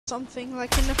something,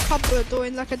 like in a cupboard or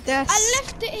in like a desk. I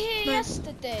left it here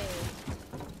yesterday.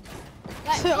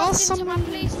 Like so ask into my someone.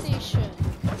 PlayStation.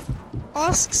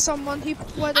 Ask someone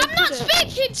where they I'm put not it.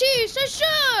 speaking to you, so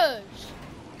shush!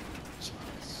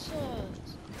 Jesus.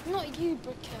 Not you,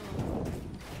 Brickell.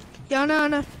 Yeah, I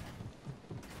know.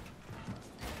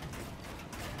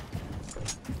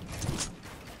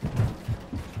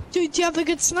 Dude, do you have a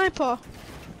good sniper?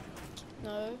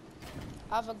 No.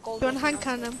 I have a gold. Do you want to hand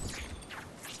cannon?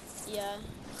 Yeah.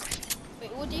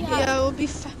 Wait, what do you have? Yeah, it will be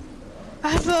I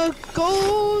have a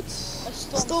gold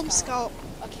Storm Scout.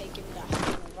 Okay, give me that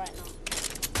hand cannon right now.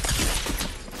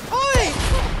 Oi!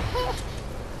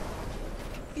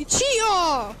 You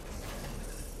cheater!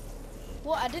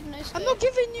 What? I didn't know. I'm not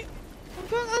giving you.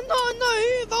 No,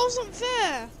 that wasn't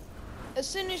fair. As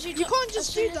soon as you can't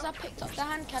just do that. As soon as I picked up the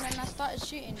hand cannon, I started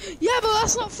shooting. Yeah, but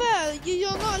that's not fair.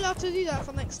 You're not allowed to do that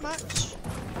for next match.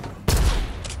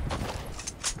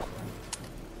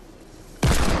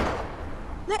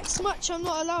 Next match, I'm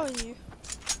not allowing you.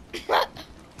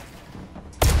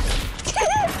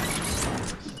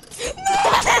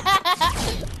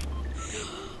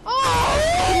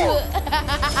 Oh!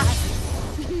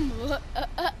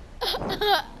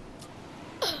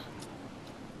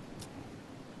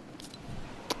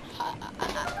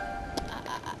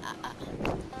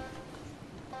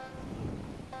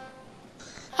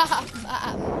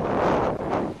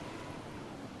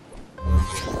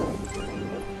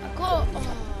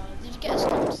 Did you get a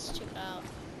storm stick out?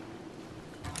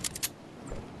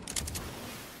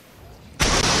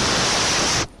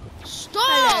 Stop!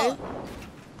 Hello.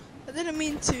 I didn't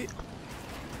mean to.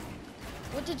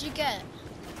 What did you get?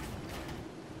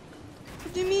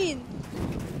 What do you mean?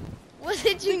 What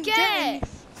did you get?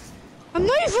 I'm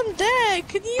not even there.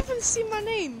 Can you even see my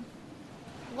name?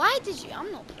 Why did you?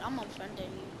 I'm not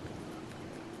friending you.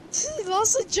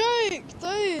 That's a joke.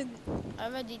 Don't. I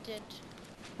already did.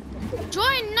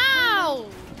 Join now!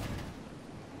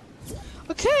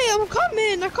 Okay, I'm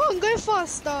coming. I can't go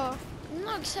faster. I'm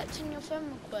not accepting your friend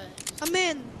request. I'm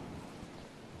in.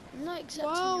 I'm not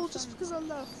accepting Wow, your just friend because I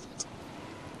left.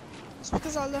 Just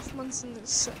because I left, man's not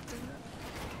accepting it.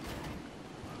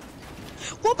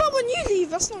 What about when you leave?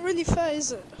 That's not really fair,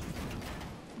 is it?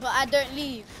 But I don't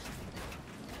leave.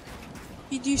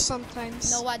 You do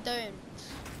sometimes. No, I don't.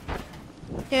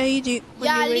 Yeah, you do. When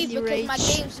Yeah, I you leave really because rage. my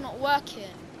game's not working.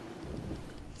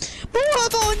 But what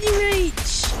about when you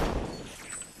rage?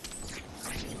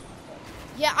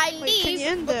 Yeah, I Wait, can leave you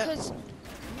end it? because...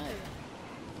 No.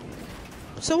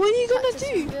 So what are you gonna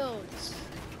Practice and do? builds.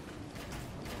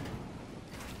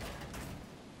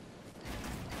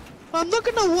 I'm not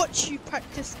gonna watch you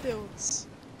practice builds.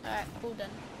 Alright, cool then.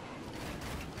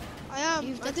 I am.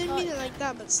 You've I didn't mean it decided. like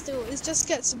that, but still, it just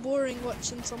gets boring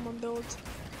watching someone build.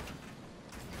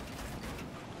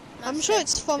 I'm That's sure it.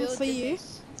 it's fun Build for you.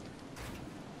 this.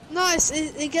 No,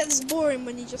 it gets boring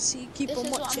when you just keep This on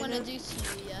is what I'm watching gonna it. do to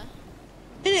you, yeah?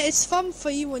 Innit, it's fun for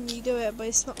you when you do it, but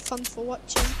it's not fun for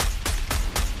watching.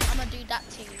 I'm gonna do that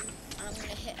to you, and I'm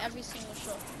gonna hit every single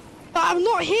shot. But I'm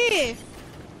not here.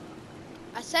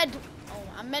 I said, oh,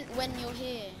 I meant when you're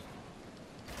here.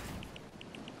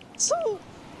 So,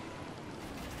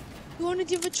 you want to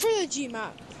do the trilogy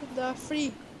map, the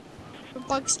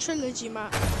Bugs trilogy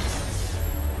map?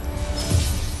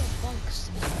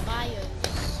 Bugs, bios.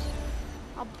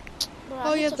 Bro,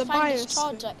 Oh, I yeah, need to the find bios this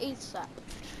charger ASAP.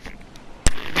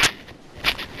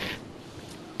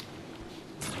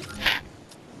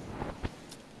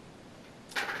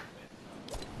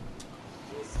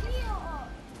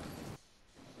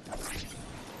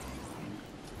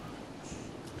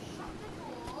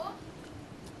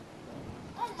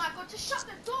 Oh my god, just shut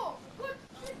the door! Good.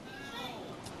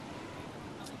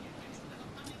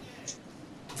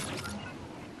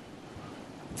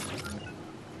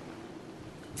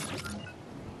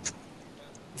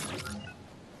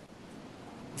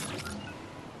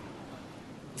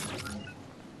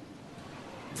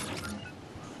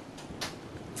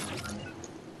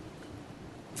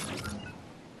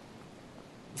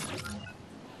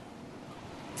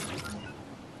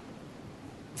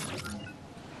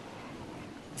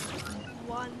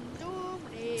 One, two,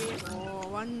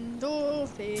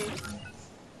 three.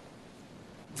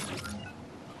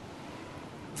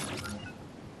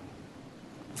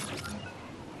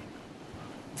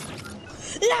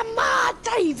 Lamar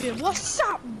David, what's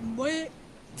up, mate?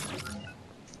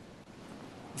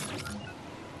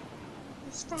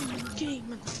 It's from the game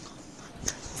and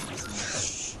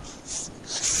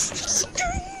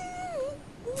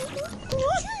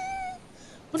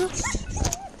what up?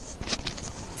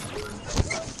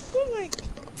 Oh my.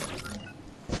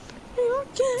 Are you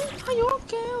okay? Are you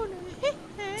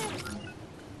okay?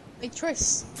 Hey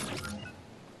Tris.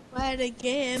 Why the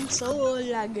game so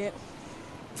laggy?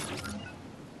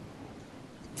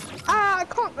 I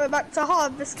can't go back to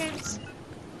hard this game's.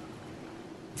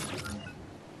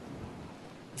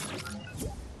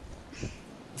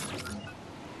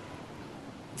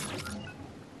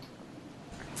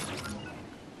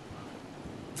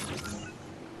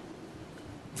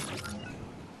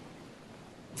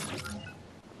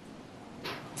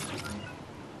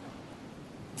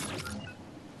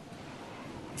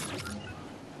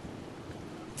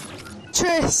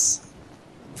 Tris.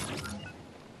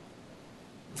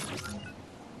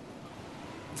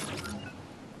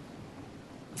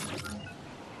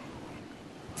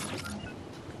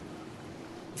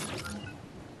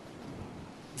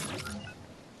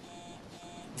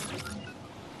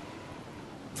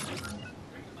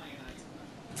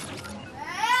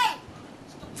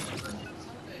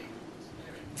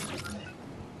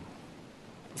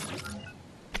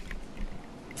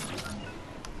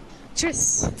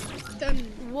 Tris.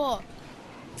 What?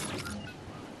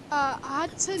 I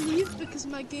had to leave because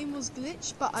my game was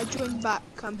glitched, but I joined back.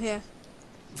 I'm here.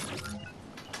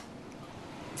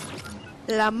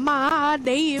 Lama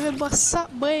David, what's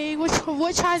up, boy?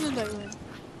 Which island are you in?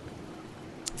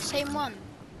 Same one.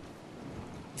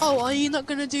 Oh, are you not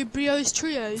gonna do Brio's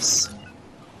Trios?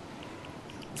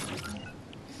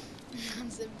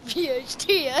 That's a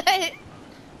PhD.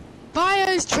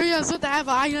 Brio's Trios,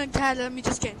 whatever, I don't care, let me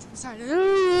just get into this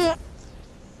island.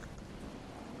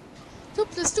 2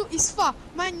 plus 2 is 4,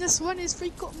 -1 is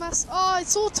 3 cut mass. Oh,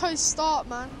 it's auto start,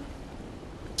 man.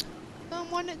 Don't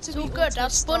want it to It's be all good, auto I'll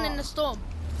spawn in start. the storm.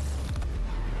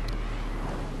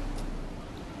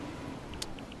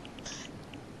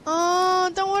 Oh,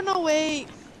 don't wanna wait.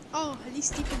 Oh, at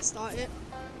least you can start it.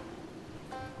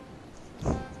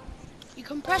 You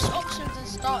can press options and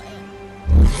start it.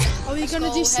 Are we Let's gonna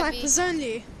go do heavy. snipers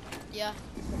only? Yeah.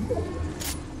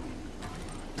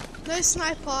 No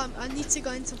sniper, I need to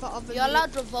go into the other You're loop.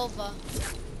 allowed revolver.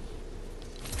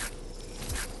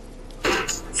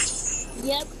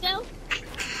 Yep, go.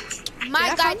 My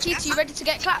Yeah, guy come. TT, you ready to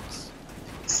get claps?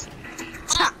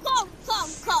 Tap. Come.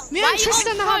 Me Why and you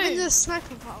Tristan on are having phone? the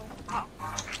sniper battle.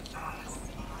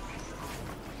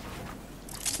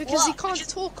 Because he can't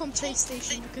talk on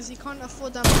PlayStation because he can't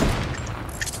afford them.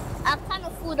 I can't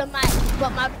afford a mic,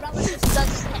 but my brother just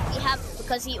doesn't let me have it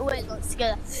because he always wants to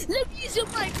go. Let me use your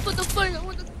mic for the phone. I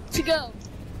want to go.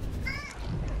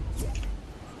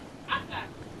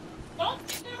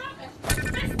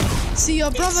 See,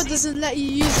 your brother doesn't let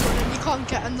you use one and you can't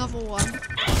get another one.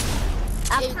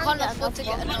 Yeah, you can't afford to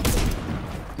get another.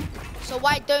 So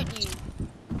why don't you?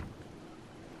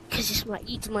 Because it's my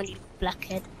eat money,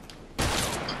 blackhead.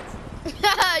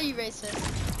 You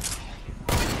racist.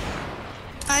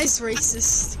 That is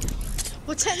racist.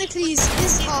 Well, technically,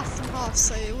 it's half and half,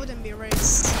 so it wouldn't be a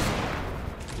race.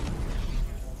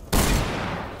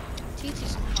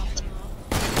 TT's not half and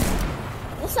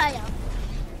half. Yes, I am.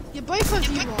 Yeah, both of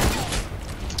you are.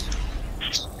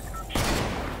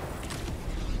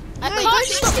 I No, can't don't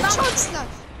use stop the that. chug slap.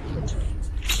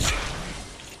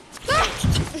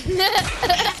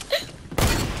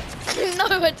 No,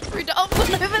 I threw the up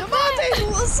one over there.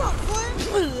 What's up, boy?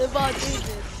 Lamar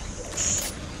David.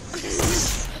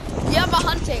 Yeah, I'm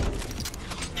hunting.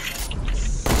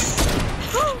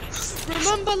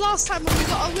 Remember last time when we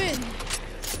got a win?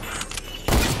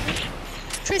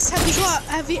 Chris, have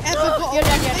you ever got You're a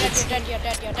dead, win you're with dead, 80? you're dead, you're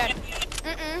dead, you're dead.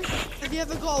 Have you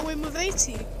ever got a win with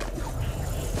 80?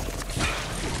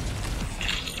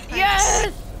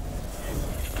 Yes!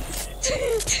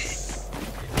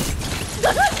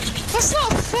 That's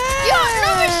not fair! Yo,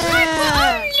 no, it's sniper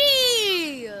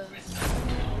only!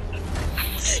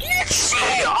 You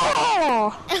cheat!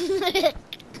 Oh!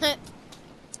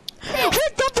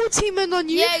 We're double teaming on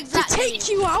you Yeah, exactly. to take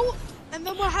you out, and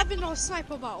then we're having our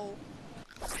sniper battle.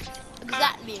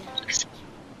 Exactly.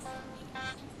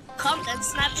 Come then,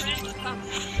 snap it. Come.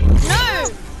 No!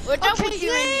 We're double Okay, teaming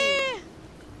you. yeah!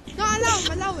 No,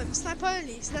 allow him, sniper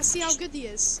only. So let's see how good he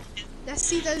is. Let's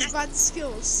see those bad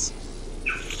skills.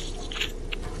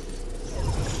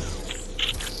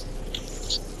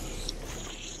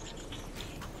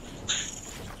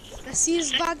 Let's see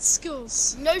his bad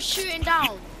skills. No shooting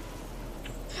down.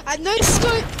 And no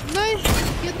scope, no,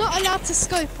 you're not allowed to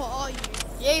scope, or are you?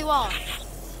 Yeah, you are.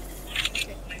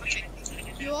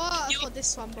 You are for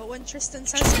this one, but when Tristan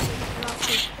says it, you're not allowed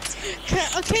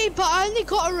to. Okay, but I only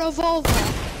got a revolver.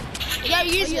 Yeah, Are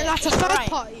use you it. allowed to It's third right.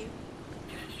 party?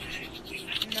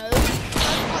 No.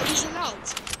 Third party's allowed.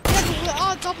 Yeah, but we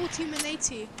are double teaming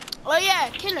 80. Oh yeah,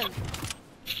 kill him.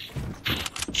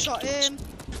 Shot him.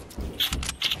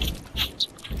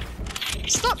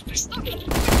 Stop!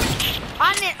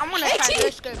 I'm gonna try 80. no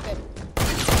scope him.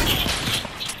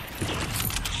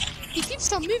 He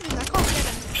keeps on moving, I can't get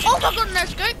him. Oh my god, no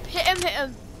scope! Hit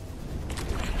him.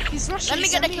 He's rushing. Let me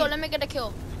get a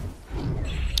kill.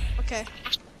 Okay.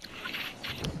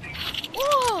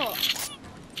 Whoa!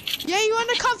 Yeah, you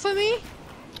wanna come for me?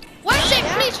 Where is it?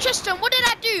 Yeah. Please, Tristan, what did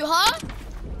I do, huh?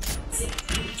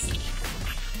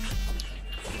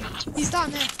 He's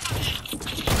down there.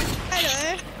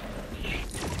 Hello.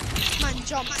 Man,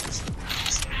 jump.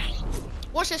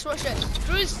 Watch this.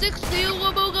 360,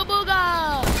 ooga booga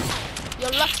booga.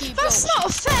 You're lucky, bro. That's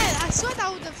not fair. I swear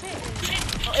that would have hit.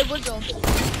 Oh, it would go.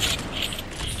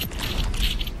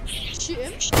 Shoot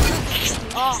him.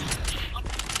 Oh.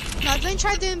 No, don't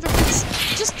try doing the things.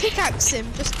 Just pickaxe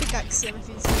him. Just pickaxe him if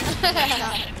he's like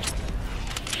that.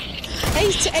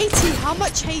 80, how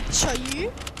much H are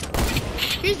you?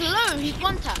 He's low, he's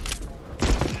one tap.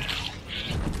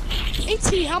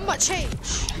 80, how much H?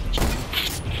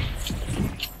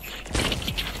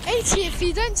 80, if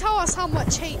you don't tell us how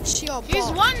much H you're He's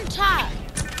bot. one tap.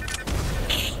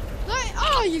 Like,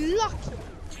 oh, you lucky.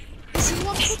 Is he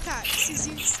one pickaxe? Is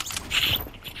he...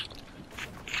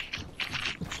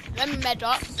 Let me med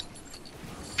up.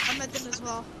 I met them as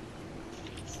well.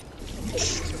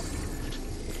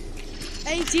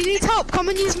 Hey, do you need help? Come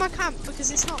and use my camp because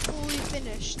it's not fully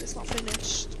finished. It's not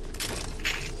finished.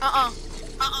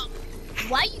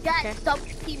 Why you guys Okay. double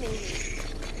teaming me?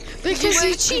 Because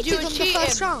you Did cheated you on the cheat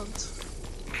first him? round.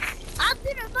 I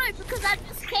didn't know because I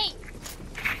just came.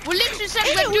 We literally said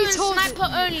Ain't we're it we doing told sniper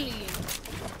you? only.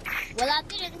 Well, I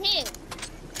didn't hear.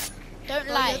 Don't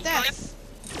Oh, lie. you're deaf.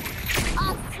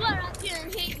 I swear I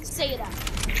didn't hear you say that.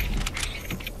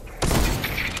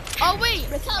 Oh wait,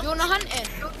 Raquel, you wanna hunt him?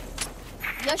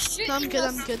 You're shooting No, I'm good, your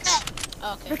I'm good. steps.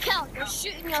 Okay. Raquel, you're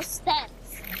shooting your steps.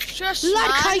 Shush, Like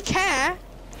man. I care.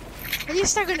 At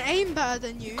least I can aim better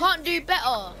than you. Can't do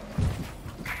better.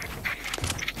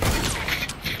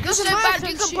 You're Doesn't so matter bad if you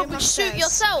I'm can shooting probably my shoot stairs.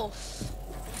 yourself.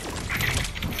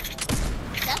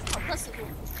 That's not possible.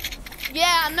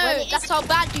 Yeah, I know. Well, it That's is- how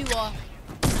bad you are.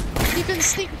 You can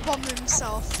stick bomb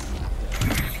himself.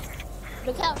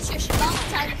 Raquel, shush.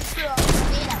 Last time you threw up a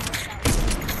grenade at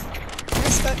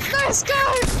yourself. Let's go!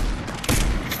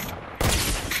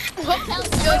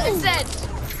 You already said.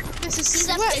 This is He's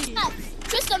a sweaty. pickaxe.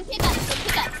 Tristan, pickaxe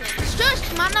him.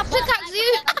 Shush, man. I pickaxe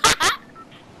you.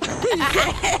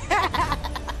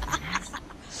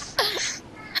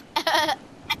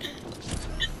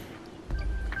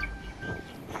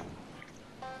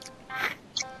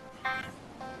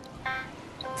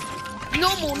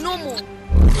 Normal.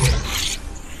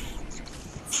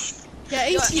 Yeah,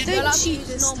 80, You're don't allowed to cheat use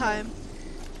this normal. time.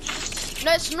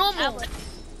 No, it's normal.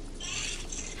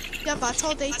 Yeah, but I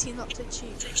told 80 not to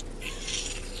cheat.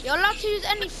 You're allowed to use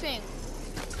anything.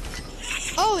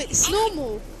 Oh, it's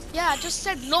normal. Yeah, I just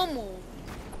said normal.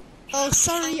 Oh,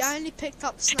 sorry, I only picked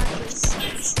up snipers.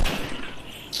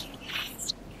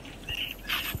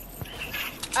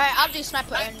 Alright, I'll do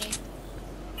sniper only.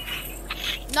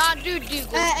 Nah, do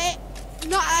Deagle.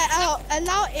 No, I'll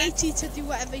allow 80 to do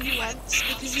whatever he wants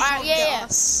because he can't get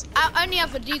us. I only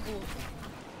have a Deagle.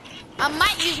 I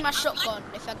might use my shotgun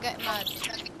if I get mad.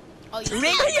 Oh, you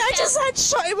Really? I just had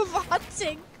shot him with a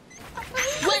hunting.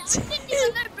 Well, I didn't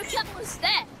even know Raquel was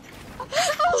there. I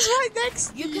was right next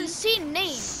to You can see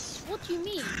names. What do you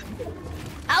mean?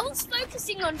 I was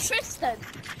focusing on Tristan.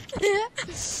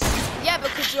 Yeah,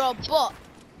 because you're a bot.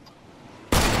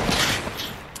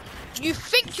 You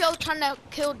think you're trying to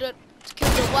kill the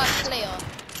worst player,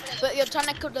 but you're trying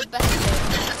to kill the best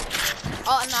player.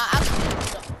 Oh no, I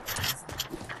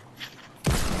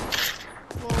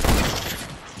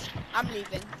I'm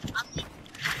leaving.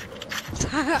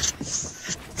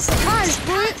 Surprise,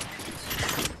 boy!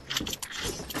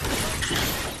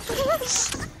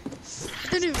 I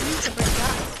didn't even need to break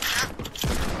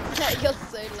that. You're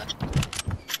so lucky.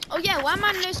 Oh yeah, why am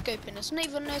I no scoping? It's not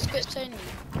even no scopes only.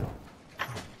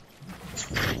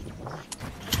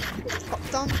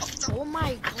 Hop down. Oh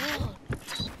my god.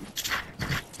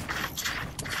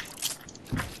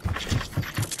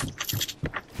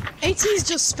 AT's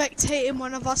just spectating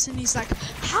one of us and he's like,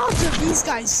 how do these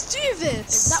guys do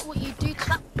this? Is that what you do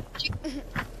to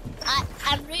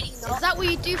I'm really not. Is that what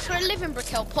you do for a living,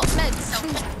 Brickell? Pop meds?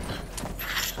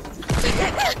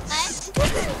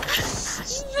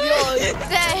 You're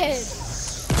dead.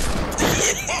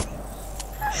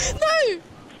 No!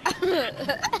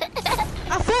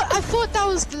 I thought that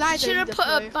was glider. Should have put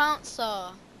a bouncer.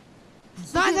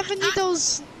 No, I never knew there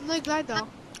was no glider.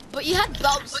 But you had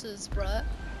bouncers, bruh.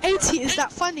 80, is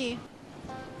that funny?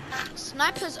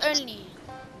 Snipers only.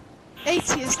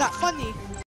 80, is that funny?